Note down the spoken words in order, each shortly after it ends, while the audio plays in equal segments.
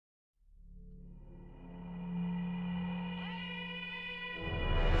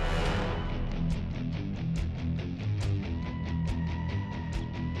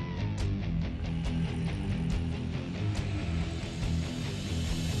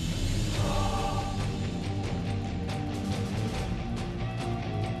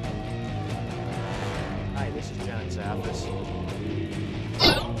Zaffis.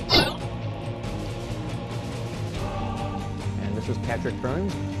 And this is Patrick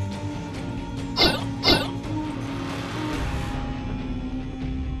Burns.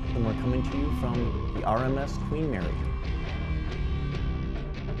 And we're coming to you from the RMS Queen Mary.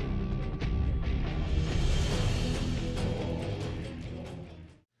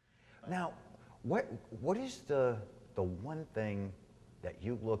 Now, what is the one thing that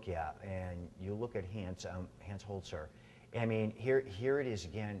you look at, and you look at Hans Holzer? I mean, here it is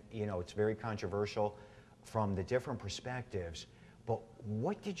again. You know, it's very controversial from the different perspectives. But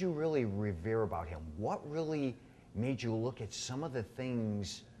what did you really revere about him? What really made you look at some of the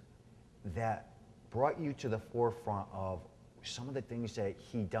things that brought you to the forefront of some of the things that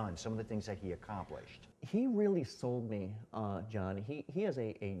he done, some of the things that he accomplished? He really sold me, John. He has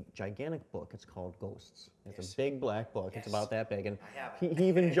a gigantic book. It's called Ghosts. It's a big black book. It's about that big. And he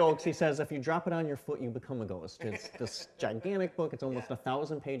even jokes, he says, if you drop it on your foot, you become a ghost. It's this gigantic book. It's almost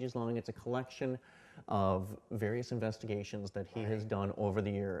 1,000 pages long. It's a collection of various investigations that he has done over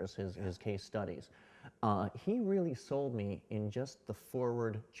the years, his case studies. He really sold me in just the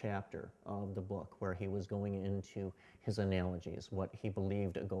forward chapter of the book, where he was going into his analogies, what he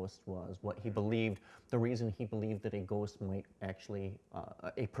believed a ghost was, what he believed, the reason he believed that a ghost might actually,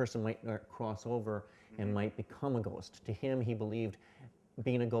 a person might cross over and might become a ghost. To him, he believed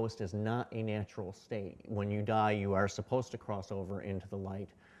being a ghost is not a natural state. When you die, you are supposed to cross over into the light,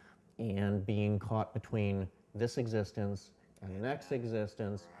 and being caught between this existence and the next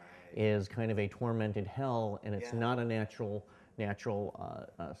existence is kind of a tormented hell, and it's not a natural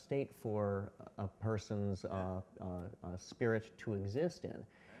state for a person's spirit to exist in.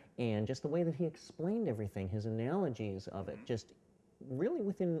 And just the way that he explained everything, his analogies of it, just really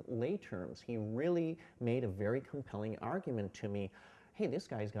within lay terms, he really made a very compelling argument to me. Hey, this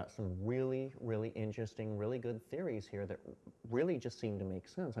guy's got some really, really interesting, really good theories here that really just seem to make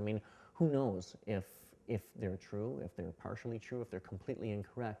sense. I mean, who knows if they're true, if they're partially true, if they're completely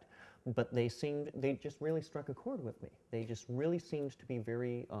incorrect. But they just really struck a chord with me. They just really seemed to be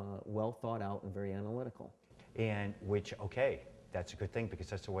very well thought out and very analytical. And which, okay, that's a good thing, because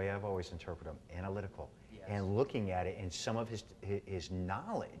that's the way I've always interpreted them, analytical. Yes. And looking at it, and some of his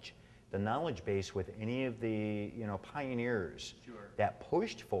knowledge, the knowledge base with any of the pioneers that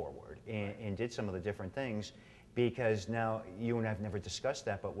pushed forward and did some of the different things. Because now, you and I have never discussed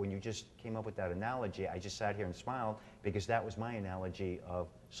that, but when you just came up with that analogy, I just sat here and smiled, because that was my analogy of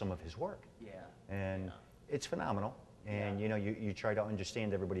some of his work. Yeah. And it's phenomenal. And you try to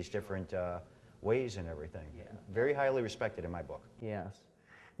understand everybody's different ways and everything. Yeah. Very highly respected in my book. Yes.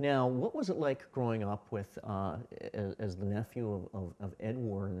 Now, what was it like growing up with, as the nephew of Ed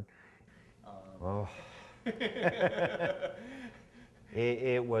Warren? Oh.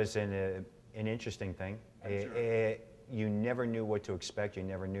 It was an interesting thing. You never knew what to expect. You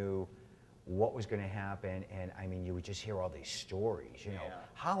never knew what was going to happen. And I mean, you would just hear all these stories,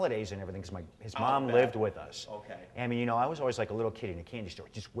 holidays and everything, because his mom lived with us. Okay. I mean, I was always like a little kid in a candy store,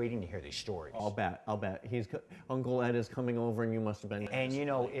 just waiting to hear these stories. I'll bet. Uncle Ed is coming over, and you must have been. And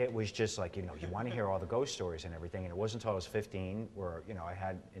it was just like, you want to hear all the ghost stories and everything. And it wasn't until I was 15 where, I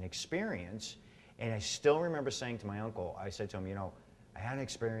had an experience. And I still remember saying to my uncle, I said to him, I had an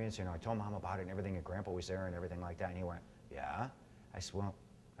experience, I told Mom about it and everything, and Grandpa was there and everything like that. And he went, yeah? I said, well,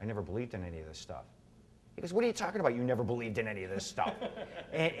 I never believed in any of this stuff. He goes, what are you talking about? You never believed in any of this stuff.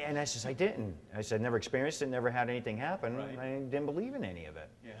 and I said, I didn't. I said, never experienced it, never had anything happen. Right. I didn't believe in any of it.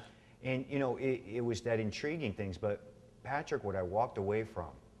 Yeah. And, it was that intriguing things. But Patrick, what I walked away from,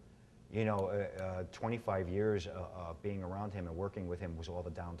 25 years of being around him and working with him was all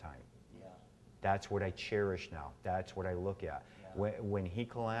the downtime. Yeah. That's what I cherish now. That's what I look at. When he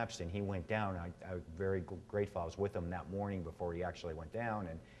collapsed and he went down, I was very grateful. I was with him that morning before he actually went down,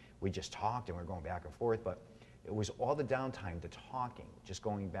 and we just talked, and we were going back and forth. But it was all the downtime, the talking, just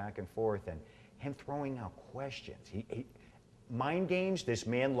going back and forth, and him throwing out questions. Mind games, this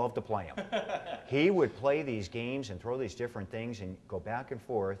man loved to play them. He would play these games and throw these different things and go back and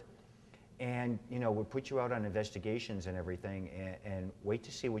forth, and would put you out on investigations and everything, and wait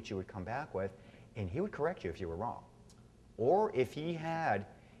to see what you would come back with, and he would correct you if you were wrong. Or if he had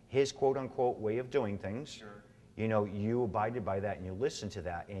his quote-unquote way of doing things, you abided by that and you listened to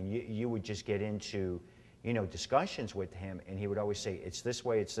that, and you would just get into, discussions with him, and he would always say, it's this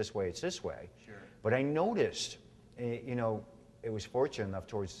way, it's this way, it's this way. Sure. But I noticed, it was fortunate enough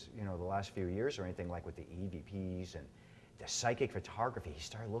towards, the last few years or anything, like with the EVPs and the psychic photography, he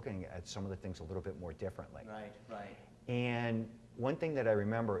started looking at some of the things a little bit more differently. Right, right. And one thing that I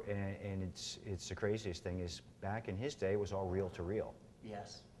remember, and it's the craziest thing, is back in his day, it was all reel to reel.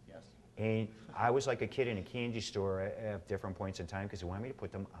 Yes, yes. And I was like a kid in a candy store at different points in time because he wanted me to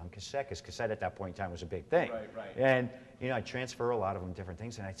put them on cassette, because cassette at that point in time was a big thing. Right. And, you know, I transfer a lot of them, different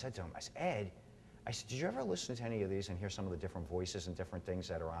things, and I said to him, I said, Ed, I said, did you ever listen to any of these and hear some of the different voices and different things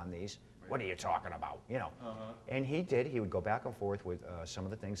that are on these? Right. What are you talking about, you know? And he did. He would go back and forth with some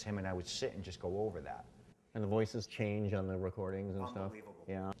of the things. Him and I would sit and just go over that. And the voices change on the recordings and stuff.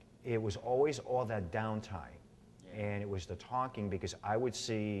 Yeah. It was always all that downtime, and it was the talking, because I would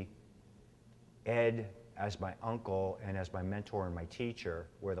see Ed as my uncle and as my mentor and my teacher,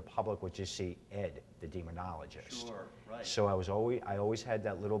 where the public would just see Ed, the demonologist. Sure, right. So I always had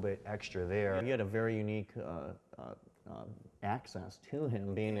that little bit extra there. You had a very unique access to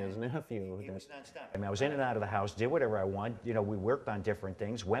him, being his nephew. He was nonstop. I mean, I was in and out of the house, did whatever I want. You know, we worked on different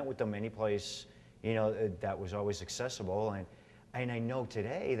things, went with them any place, you know, that was always accessible. And I know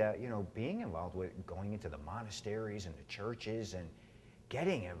today that, you know, being involved with going into the monasteries and the churches and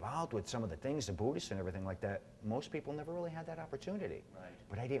getting involved with some of the things, the Buddhists and everything like that, most people never really had that opportunity. Right.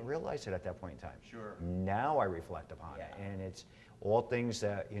 But I didn't realize it at that point in time. Sure. Now I reflect upon it, and it's all things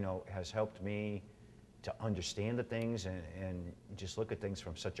that, you know, has helped me to understand the things and just look at things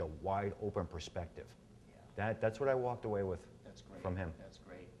from such a wide open perspective. Yeah. That's what I walked away with. That's great. From him. That's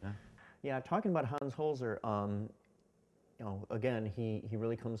great. Yeah, talking about Hans Holzer, you know, again, he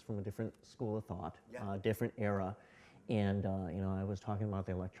really comes from a different school of thought, different era. And, you know, I was talking about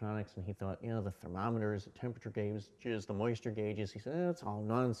the electronics, and he thought, you know, the thermometers, the temperature gauges, the moisture gauges, he said, it's all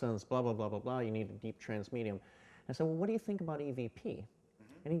nonsense, blah, blah, blah, blah, blah, you need a deep transmedium. I said, well, what do you think about EVP?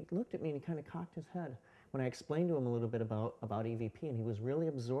 And he looked at me and he kind of cocked his head when I explained to him a little bit about EVP, and he was really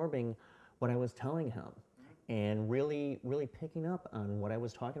absorbing what I was telling him. And really picking up on what I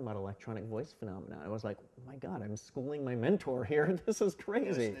was talking about, electronic voice phenomena. I was like, oh my God, I'm schooling my mentor here. This is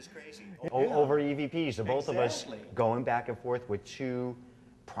crazy. This is crazy. Over EVPs, the both of us going back and forth with two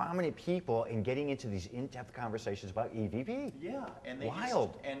prominent people and getting into these in-depth conversations about EVP. Yeah, and they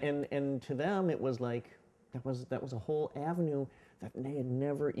wild. And to them, it was like that was a whole avenue that they had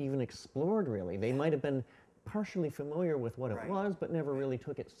never even explored. Really, they might have been partially familiar with what it was, but never really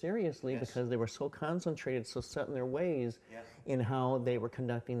took it seriously because they were so concentrated, so set in their ways in how they were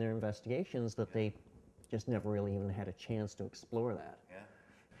conducting their investigations that they just never really even had a chance to explore that.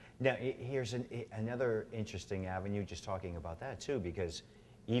 Now, here's another interesting avenue, just talking about that too, because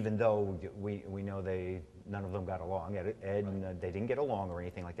even though we know none of them got along, Ed and they didn't get along or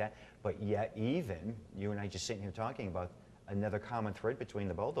anything like that, but yet even you and I just sitting here talking about another common thread between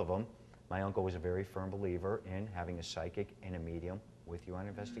the both of them. My uncle was a very firm believer in having a psychic and a medium with you on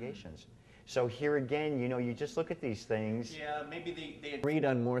investigations. So here again, you know, you just look at these things. Yeah, maybe they agreed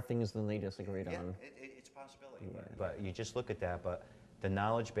on more things than they disagreed on. It's a possibility. But you just look at that. But the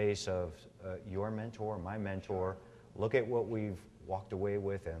knowledge base of your mentor, my mentor, look at what we've walked away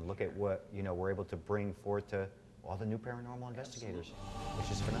with, and look at what, you know, we're able to bring forth to all the new paranormal investigators,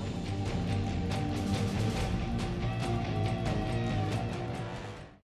 which is phenomenal.